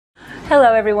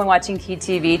Hello everyone watching Key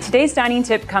TV. Today's dining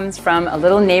tip comes from a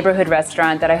little neighborhood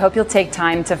restaurant that I hope you'll take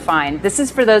time to find. This is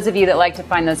for those of you that like to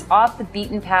find those off the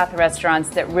beaten path restaurants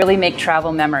that really make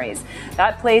travel memories.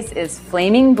 That place is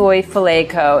Flaming Buoy Filet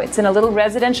Co. It's in a little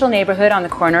residential neighborhood on the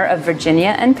corner of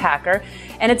Virginia and Packer,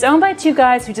 and it's owned by two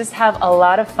guys who just have a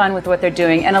lot of fun with what they're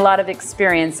doing and a lot of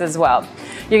experience as well.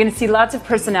 You're going to see lots of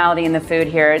personality in the food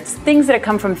here. It's things that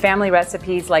come from family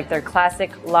recipes like their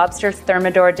classic lobster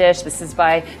thermidor dish. This is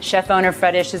by chef owner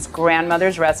Fred Ish's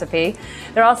grandmother's recipe.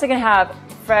 They're also going to have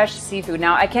fresh seafood.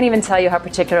 Now, I can't even tell you how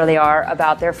particular they are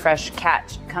about their fresh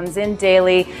catch. It comes in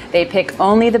daily. They pick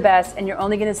only the best, and you're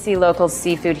only going to see local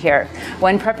seafood here.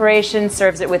 When preparation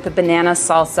serves it with a banana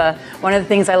salsa. One of the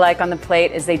things I like on the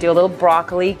plate is they do a little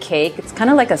broccoli cake. It's kind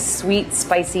of like a sweet,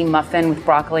 spicy muffin with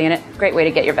broccoli in it. Great way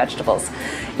to get your vegetables.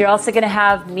 You're also going to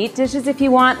have meat dishes if you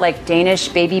want, like Danish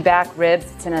baby back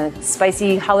ribs. It's in a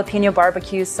spicy jalapeno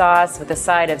barbecue sauce with a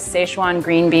side of Szechuan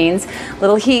green beans.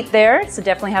 Little heat there, so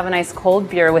definitely have a nice cold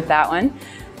beer with that one.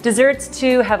 Desserts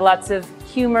too have lots of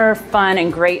humor, fun,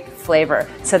 and great flavor.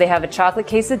 So they have a chocolate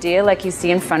quesadilla like you see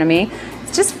in front of me.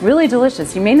 It's just really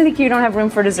delicious. You may think you don't have room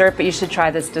for dessert, but you should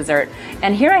try this dessert.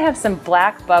 And here I have some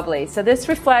black bubbly. So this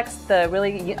reflects the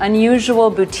really unusual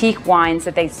boutique wines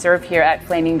that they serve here at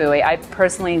Flaming Buoy. I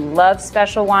personally love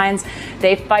special wines.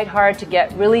 They fight hard to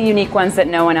get really unique ones that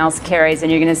no one else carries,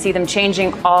 and you're going to see them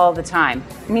changing all the time.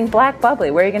 I mean, black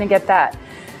bubbly, where are you going to get that?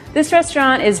 This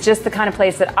restaurant is just the kind of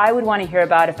place that I would want to hear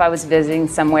about if I was visiting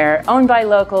somewhere. Owned by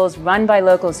locals, run by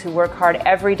locals who work hard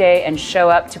every day and show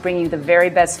up to bring you the very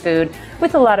best food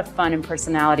with a lot of fun and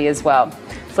personality as well.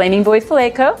 Flaming Buoy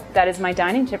Filet Co. That is my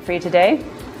dining tip for you today.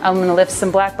 I'm going to lift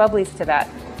some black bubblies to that.